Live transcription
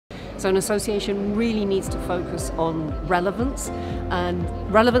So an association really needs to focus on relevance, and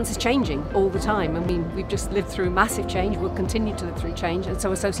relevance is changing all the time. I mean, we've just lived through massive change, we'll continue to live through change, and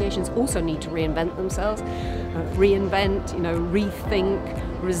so associations also need to reinvent themselves, rethink,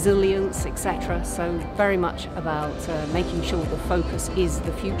 resilience, etc. So very much about making sure the focus is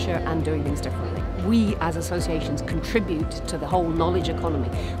the future and doing things differently. We as associations contribute to the whole knowledge economy.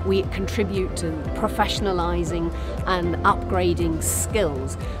 We contribute to professionalising and upgrading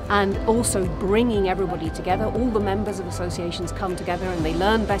skills, and also bringing everybody together. All the members of associations come together and they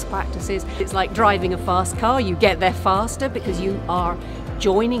learn best practices. It's like driving a fast car. You get there faster because you are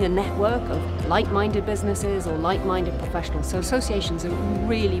joining a network of like-minded businesses or like-minded professionals. So associations are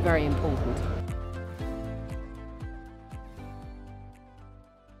really very important.